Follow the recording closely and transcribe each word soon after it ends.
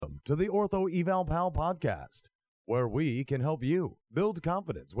to the Ortho Eval Pal podcast, where we can help you build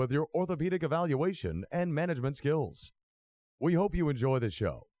confidence with your orthopedic evaluation and management skills. We hope you enjoy the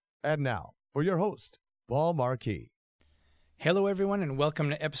show. And now, for your host, Paul Marquis. Hello, everyone, and welcome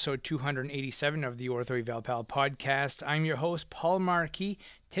to episode 287 of the Ortho Eval Pal podcast. I'm your host, Paul Marquis.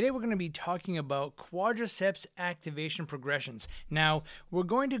 Today, we're going to be talking about quadriceps activation progressions. Now, we're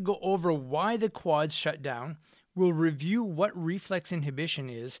going to go over why the quads shut down. We'll review what reflex inhibition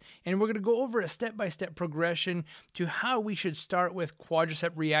is, and we're going to go over a step-by-step progression to how we should start with quadricep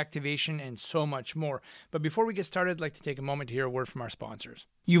reactivation and so much more. But before we get started, I'd like to take a moment to hear a word from our sponsors.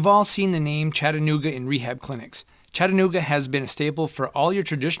 You've all seen the name Chattanooga in rehab clinics. Chattanooga has been a staple for all your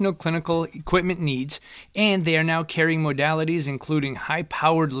traditional clinical equipment needs, and they are now carrying modalities including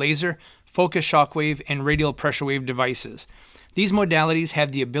high-powered laser, focus shockwave, and radial pressure wave devices. These modalities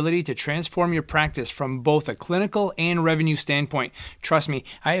have the ability to transform your practice from both a clinical and revenue standpoint. Trust me,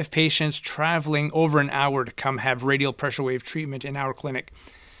 I have patients traveling over an hour to come have radial pressure wave treatment in our clinic.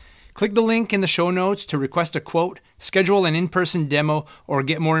 Click the link in the show notes to request a quote, schedule an in-person demo, or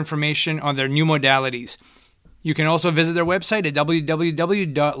get more information on their new modalities. You can also visit their website at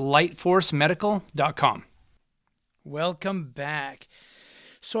www.lightforcemedical.com. Welcome back.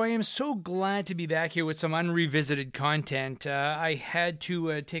 So I am so glad to be back here with some unrevisited content. I had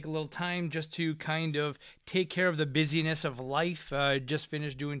to take a little time just to kind of take care of the busyness of life. Just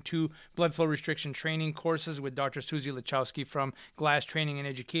finished doing 2 blood flow restriction training courses with Dr. Susie Lachowski from Glass Training and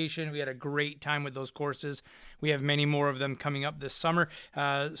Education. We had a great time with those courses. We have many more of them coming up this summer.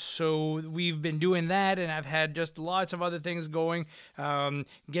 So we've been doing that, and I've had just lots of other things going,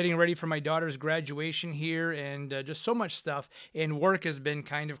 getting ready for my daughter's graduation here, and just so much stuff. And work has been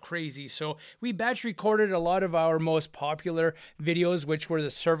kind of crazy. So we batch recorded a lot of our most popular videos, which were the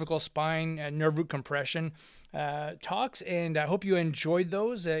cervical spine nerve root compression talks, and I hope you enjoyed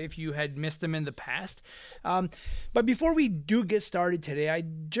those if you had missed them in the past. But before we do get started today, I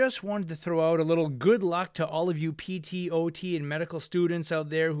just wanted to throw out a little good luck to all of you PT, OT, and medical students out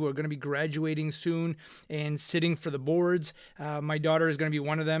there who are going to be graduating soon and sitting for the boards. My daughter is going to be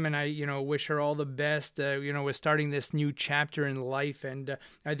one of them, and I wish her all the best with starting this new chapter in life, and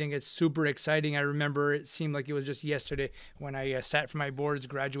I think it's super exciting. I remember it seemed like it was just yesterday when I sat for my boards,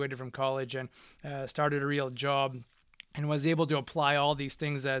 graduated from college, and started a real job, and was able to apply all these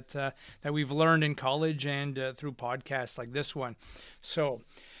things that we've learned in college and through podcasts like this one. So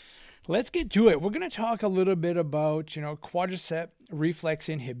let's get to it. We're going to talk a little bit about quadricep reflex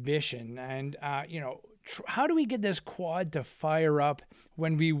inhibition, and how do we get this quad to fire up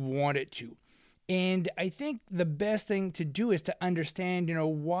when we want it to? And I think the best thing to do is to understand,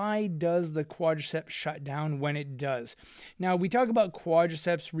 why does the quadricep shut down when it does? Now, we talk about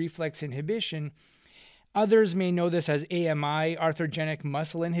quadriceps reflex inhibition. Others may know this as AMI, arthrogenic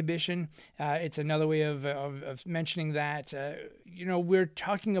muscle inhibition. It's another way of mentioning that. We're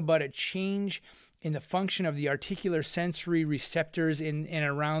talking about a change in the function of the articular sensory receptors in and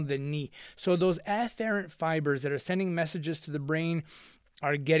around the knee. So those afferent fibers that are sending messages to the brain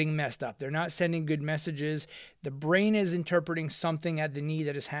are getting messed up. They're not sending good messages. The brain is interpreting something at the knee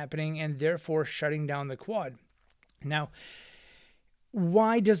that is happening and therefore shutting down the quad. Now,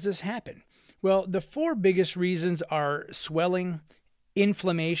 why does this happen? Well, the 4 biggest reasons are swelling,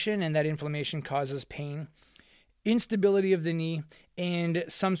 inflammation, and that inflammation causes pain, instability of the knee, and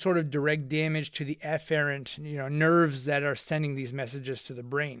some sort of direct damage to the afferent nerves that are sending these messages to the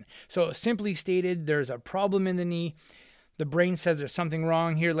brain. So simply stated, there's a problem in the knee. The brain says there's something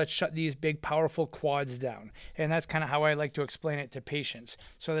wrong here. Let's shut these big, powerful quads down. And that's kind of how I like to explain it to patients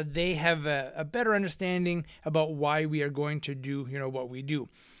so that they have a better understanding about why we are going to do, what we do.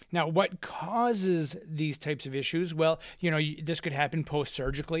 Now, what causes these types of issues? Well, this could happen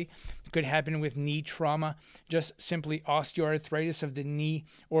post-surgically. It could happen with knee trauma, just simply osteoarthritis of the knee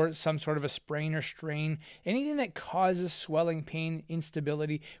or some sort of a sprain or strain. Anything that causes swelling, pain,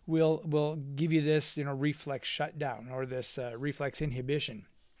 instability will give you this, reflex shutdown or this reflex inhibition.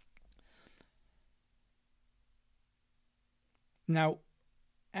 Now,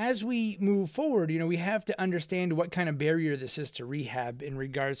 as we move forward, we have to understand what kind of barrier this is to rehab in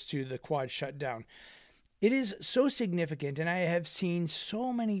regards to the quad shutdown. It is so significant, and I have seen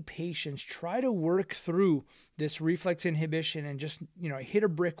so many patients try to work through this reflex inhibition and just, hit a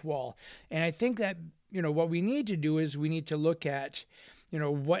brick wall. And I think that, what we need to do is we need to look at,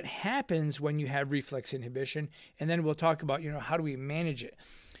 what happens when you have reflex inhibition, and then we'll talk about, how do we manage it.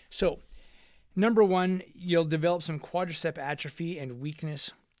 So, number 1, you'll develop some quadricep atrophy and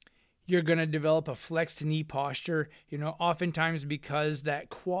weakness. You're going to develop a flexed knee posture, oftentimes because that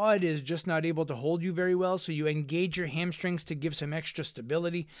quad is just not able to hold you very well. So you engage your hamstrings to give some extra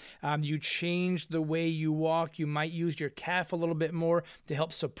stability. You change the way you walk. You might use your calf a little bit more to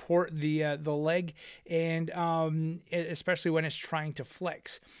help support the leg, and especially when it's trying to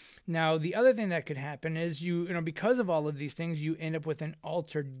flex. Now, the other thing that could happen is because of all of these things, you end up with an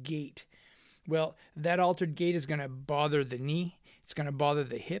altered gait. Well, that altered gait is going to bother the knee. It's going to bother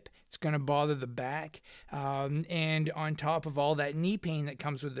the hip. It's going to bother the back. And on top of all that knee pain that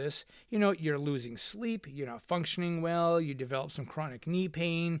comes with this, you're losing sleep. You're not functioning well. You develop some chronic knee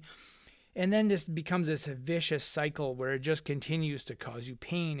pain. And then this becomes this vicious cycle where it just continues to cause you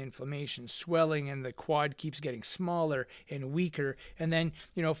pain, inflammation, swelling, and the quad keeps getting smaller and weaker. And then,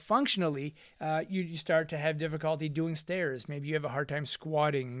 functionally, you start to have difficulty doing stairs. Maybe you have a hard time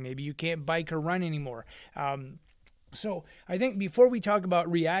squatting. Maybe you can't bike or run anymore. So I think before we talk about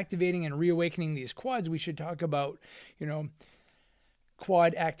reactivating and reawakening these quads, we should talk about,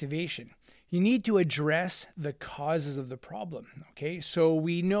 quad activation. You need to address the causes of the problem, okay? So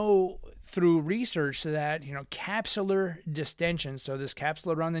we know through research that, capsular distension, so this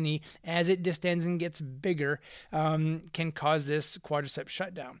capsule around the knee, as it distends and gets bigger, can cause this quadriceps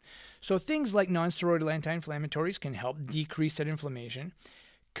shutdown. So things like nonsteroidal anti-inflammatories can help decrease that inflammation.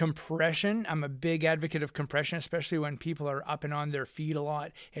 Compression, I'm a big advocate of compression, especially when people are up and on their feet a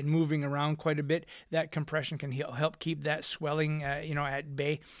lot and moving around quite a bit. That compression can help keep that swelling, at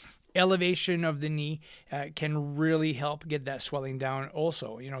bay. Elevation of the knee can really help get that swelling down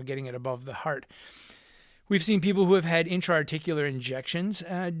also, getting it above the heart. We've seen people who have had intra-articular injections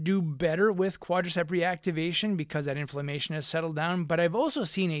do better with quadricep reactivation because that inflammation has settled down. But I've also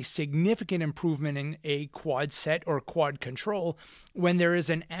seen a significant improvement in a quad set or quad control when there is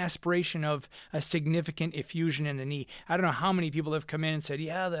an aspiration of a significant effusion in the knee. I don't know how many people have come in and said,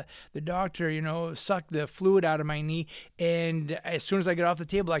 yeah, the doctor, sucked the fluid out of my knee. And as soon as I got off the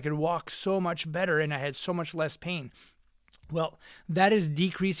table, I could walk so much better and I had so much less pain. Well, that is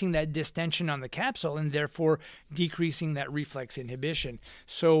decreasing that distension on the capsule and therefore decreasing that reflex inhibition.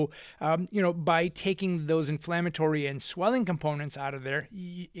 So, by taking those inflammatory and swelling components out of there,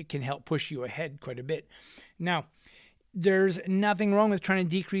 it can help push you ahead quite a bit. Now, there's nothing wrong with trying to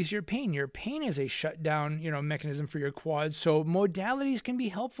decrease your pain. Your pain is a shutdown, mechanism for your quads. So modalities can be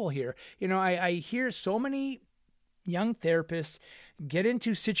helpful here. I hear so many young therapists get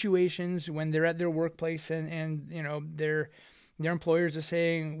into situations when they're at their workplace and their employers are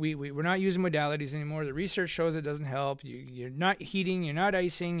saying we're not using modalities anymore. The research shows it doesn't help. You're not heating, you're not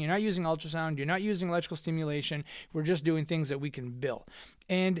icing, you're not using ultrasound, you're not using electrical stimulation. We're just doing things that we can bill.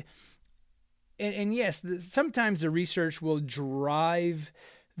 And yes, sometimes the research will drive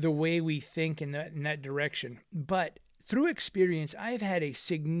the way we think in that direction, but through experience, I've had a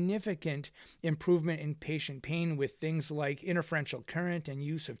significant improvement in patient pain with things like interferential current and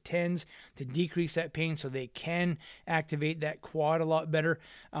use of TENS to decrease that pain so they can activate that quad a lot better.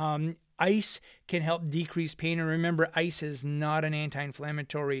 Ice can help decrease pain. And remember, ice is not an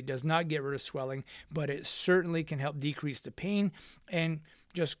anti-inflammatory. It does not get rid of swelling, but it certainly can help decrease the pain and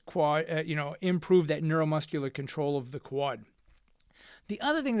just improve that neuromuscular control of the quad. The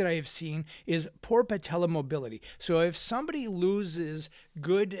other thing that I have seen is poor patella mobility. So if somebody loses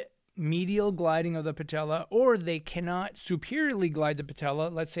good medial gliding of the patella, or they cannot superiorly glide the patella,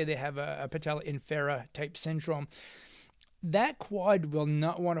 let's say they have a patella infera type syndrome, that quad will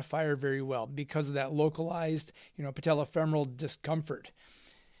not want to fire very well because of that localized, patellofemoral discomfort.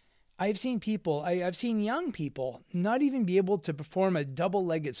 I've seen young people not even be able to perform a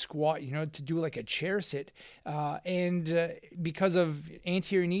double-legged squat, to do like a chair sit, and because of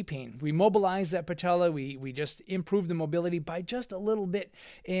anterior knee pain. We mobilize that patella, we just improve the mobility by just a little bit,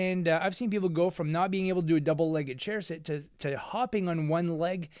 and I've seen people go from not being able to do a double-legged chair sit to hopping on one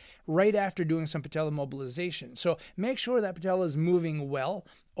leg right after doing some patella mobilization. So make sure that patella is moving well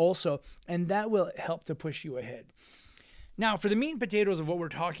also, and that will help to push you ahead. Now, for the meat and potatoes of what we're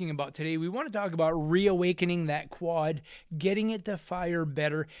talking about today, we want to talk about reawakening that quad, getting it to fire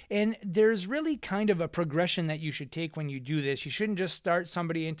better. And there's really kind of a progression that you should take when you do this. You shouldn't just start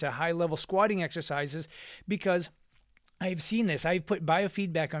somebody into high-level squatting exercises, because I've seen this. I've put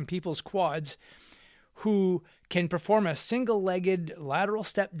biofeedback on people's quads who can perform a single-legged lateral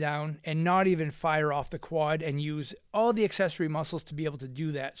step down and not even fire off the quad and use all the accessory muscles to be able to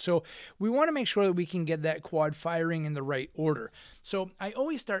do that. So we want to make sure that we can get that quad firing in the right order. So I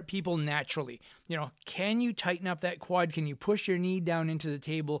always start people naturally. Can you tighten up that quad? Can you push your knee down into the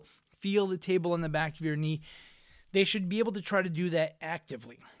table? Feel the table on the back of your knee. They should be able to try to do that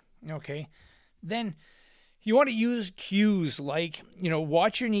actively. Okay? Then You want to use cues like,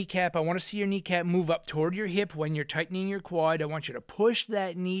 watch your kneecap. I want to see your kneecap move up toward your hip when you're tightening your quad. I want you to push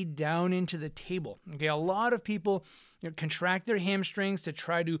that knee down into the table. Okay, a lot of people contract their hamstrings to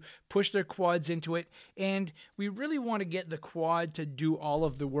try to push their quads into it, and we really want to get the quad to do all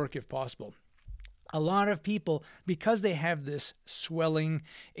of the work if possible. A lot of people, because they have this swelling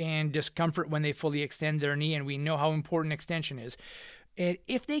and discomfort when they fully extend their knee, and we know how important extension is, and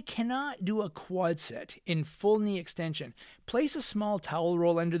if they cannot do a quad set in full knee extension, place a small towel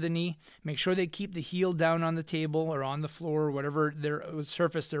roll under the knee. Make sure they keep the heel down on the table or on the floor or whatever their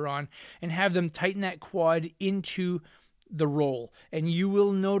surface they're on, and have them tighten that quad into the roll, and you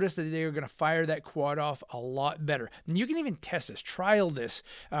will notice that they're going to fire that quad off a lot better. And you can even test this, trial this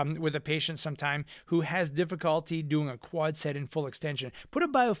with a patient sometime who has difficulty doing a quad set in full extension. Put a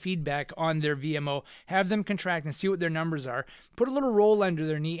biofeedback on their VMO, have them contract and see what their numbers are. Put a little roll under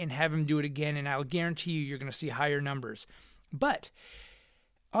their knee and have them do it again, and I'll guarantee you're going to see higher numbers. But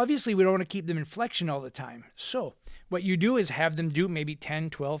obviously, we don't want to keep them in flexion all the time. So what you do is have them do maybe 10,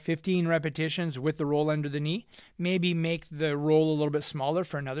 12, 15 repetitions with the roll under the knee. Maybe make the roll a little bit smaller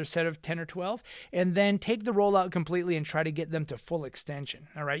for another set of 10 or 12. And then take the roll out completely and try to get them to full extension.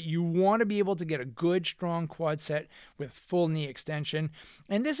 All right. You want to be able to get a good, strong quad set with full knee extension.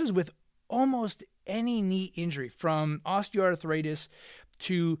 And this is with almost any knee injury, from osteoarthritis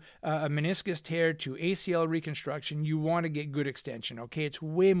to a meniscus tear to ACL reconstruction. You want to get good extension, okay? It's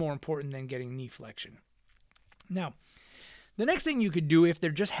way more important than getting knee flexion. Now, the next thing you could do if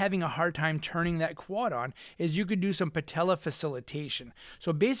they're just having a hard time turning that quad on is you could do some patella facilitation.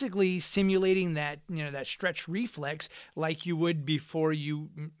 So basically simulating that, that stretch reflex like you would before you,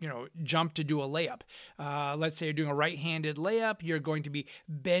 jump to do a layup. Let's say you're doing a right-handed layup. You're going to be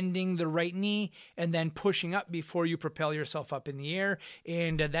bending the right knee and then pushing up before you propel yourself up in the air.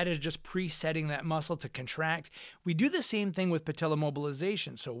 And that is just presetting that muscle to contract. We do the same thing with patella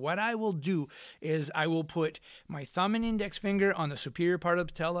mobilization. So what I will do is I will put my thumb and index finger on the superior part of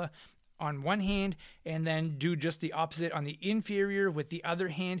the patella on one hand, and then do just the opposite on the inferior with the other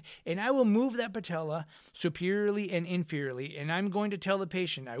hand, and I will move that patella superiorly and inferiorly, and I'm going to tell the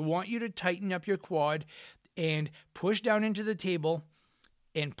patient, I want you to tighten up your quad and push down into the table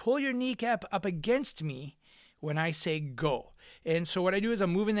and pull your kneecap up against me when I say go. And so what I do is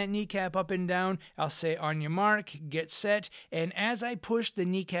I'm moving that kneecap up and down. I'll say on your mark, get set, and as I push the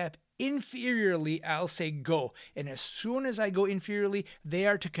kneecap inferiorly, I'll say go. And as soon as I go inferiorly, they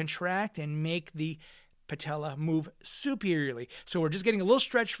are to contract and make the patella move superiorly. So we're just getting a little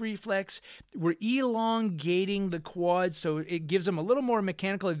stretch reflex. We're elongating the quad, so it gives them a little more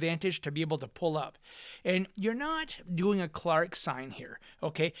mechanical advantage to be able to pull up. And you're not doing a Clark sign here,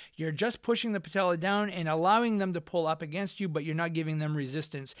 okay? You're just pushing the patella down and allowing them to pull up against you, but you're not giving them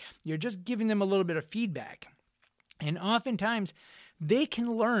resistance. You're just giving them a little bit of feedback. And oftentimes, they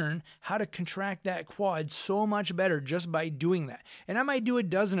can learn how to contract that quad so much better just by doing that. And I might do a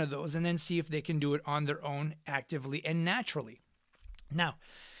dozen of those and then see if they can do it on their own actively and naturally. Now,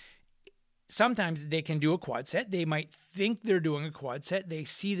 sometimes they can do a quad set. They might think they're doing a quad set. They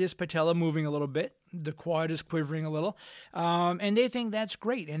see this patella moving a little bit. The quad is quivering a little, and they think that's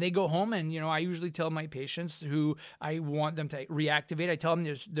great. And they go home, and I usually tell my patients who I want them to reactivate, I tell them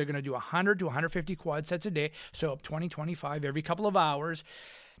they're going to do 100 to 150 quad sets a day, so 20, 25 every couple of hours.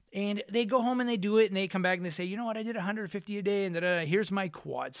 And they go home and they do it, and they come back and they say, you know what, I did 150 a day, and here's my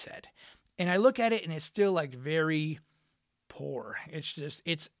quad set. And I look at it, and it's still like very poor. It's just,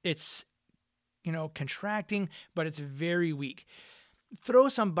 it's contracting, but it's very weak. Throw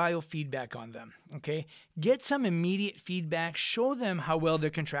some biofeedback on them, okay? Get some immediate feedback. Show them how well they're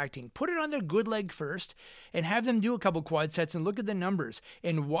contracting. Put it on their good leg first and have them do a couple quad sets and look at the numbers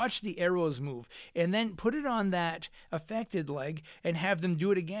and watch the arrows move. And then put it on that affected leg and have them do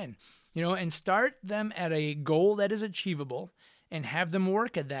it again, and start them at a goal that is achievable and have them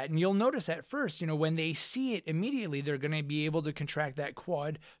work at that. And you'll notice at first, when they see it immediately, they're going to be able to contract that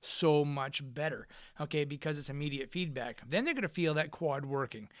quad so much better, okay, because it's immediate feedback. Then they're going to feel that quad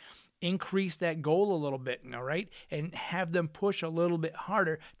working. Increase that goal a little bit, all right, and have them push a little bit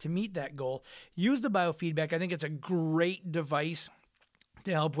harder to meet that goal. Use the biofeedback. I think it's a great device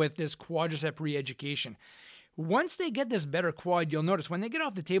to help with this quadricep re-education. Once they get this better quad, you'll notice when they get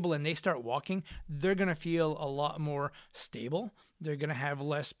off the table and they start walking, they're going to feel a lot more stable. They're going to have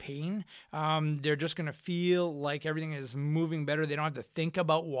less pain. They're just going to feel like everything is moving better. They don't have to think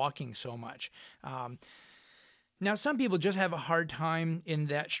about walking so much. Now, some people just have a hard time in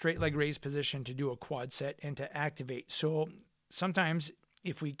that straight leg raise position to do a quad set and to activate. So sometimes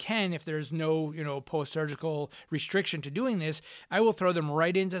if we can, if there's no, post-surgical restriction to doing this, I will throw them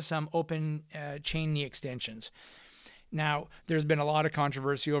right into some open chain knee extensions. Now, there's been a lot of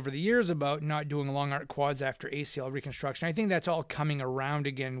controversy over the years about not doing long arc quads after ACL reconstruction. I think that's all coming around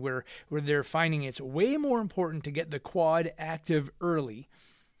again, where they're finding it's way more important to get the quad active early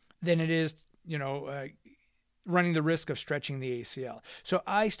than it is, running the risk of stretching the ACL. So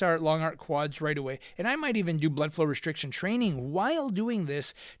I start long arc quads right away, and I might even do blood flow restriction training while doing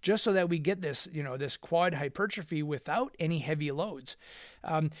this, just so that we get this, this quad hypertrophy without any heavy loads.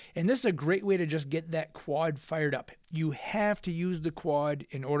 And this is a great way to just get that quad fired up. You have to use the quad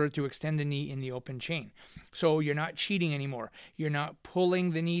in order to extend the knee in the open chain. So you're not cheating anymore. You're not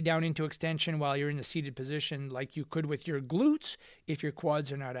pulling the knee down into extension while you're in the seated position like you could with your glutes if your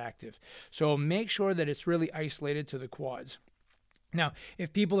quads are not active. So make sure that it's really isolated to the quads. Now,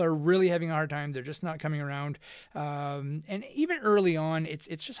 if people are really having a hard time, they're just not coming around, and even early on, it's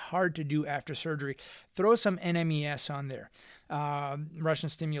just hard to do after surgery, throw some NMES on there, Russian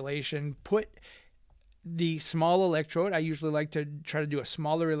stimulation, put the small electrode. I usually like to try to do a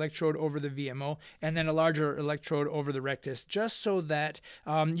smaller electrode over the VMO and then a larger electrode over the rectus, just so that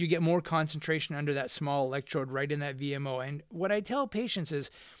you get more concentration under that small electrode right in that VMO. And what I tell patients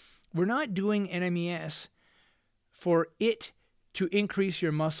is, we're not doing NMES for it to increase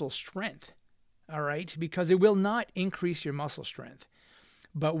your muscle strength, all right? Because it will not increase your muscle strength.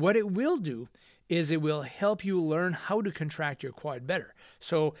 But what it will do is it will help you learn how to contract your quad better.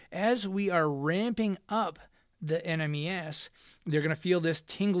 So as we are ramping up the NMES, they're going to feel this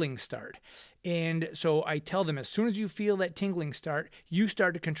tingling start. And so I tell them, as soon as you feel that tingling start, you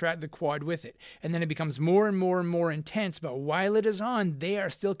start to contract the quad with it. And then it becomes more and more and more intense. But while it is on, they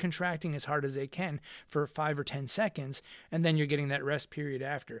are still contracting as hard as they can for 5 or 10 seconds. And then you're getting that rest period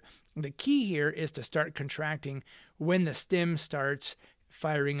after. The key here is to start contracting when the stim starts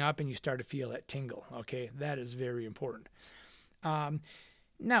firing up and you start to feel that tingle. Okay, that is very important.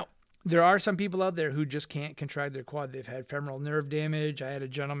 Now, there are some people out there who just can't contract their quad. They've had femoral nerve damage. I had a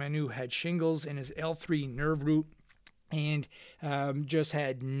gentleman who had shingles in his L3 nerve root and just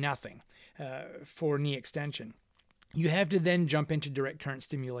had nothing for knee extension. You have to then jump into direct current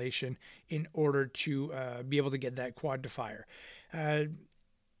stimulation in order to be able to get that quad to fire.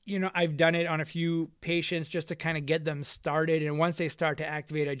 I've done it on a few patients just to kind of get them started. And once they start to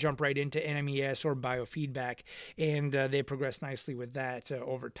activate, I jump right into NMES or biofeedback, and they progress nicely with that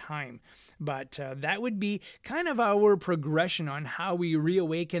over time. But that would be kind of our progression on how we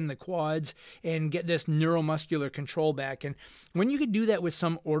reawaken the quads and get this neuromuscular control back. And when you could do that with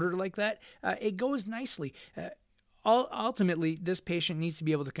some order like that, it goes nicely. Ultimately, this patient needs to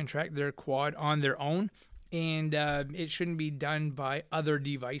be able to contract their quad on their own, and it shouldn't be done by other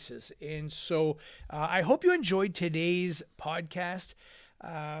devices. And so I hope you enjoyed today's podcast.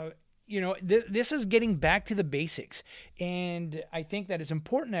 This is getting back to the basics. And I think that it's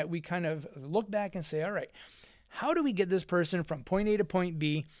important that we kind of look back and say, all right, how do we get this person from point A to point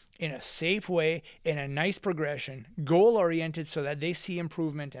B in a safe way, in a nice progression, goal-oriented, so that they see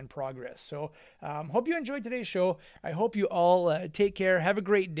improvement and progress? So hope you enjoyed today's show. I hope you all take care. Have a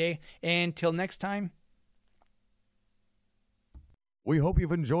great day. And till next time. We hope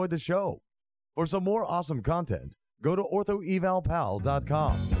you've enjoyed the show. For some more awesome content, go to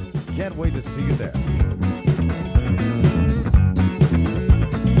orthoevalpal.com. Can't wait to see you there.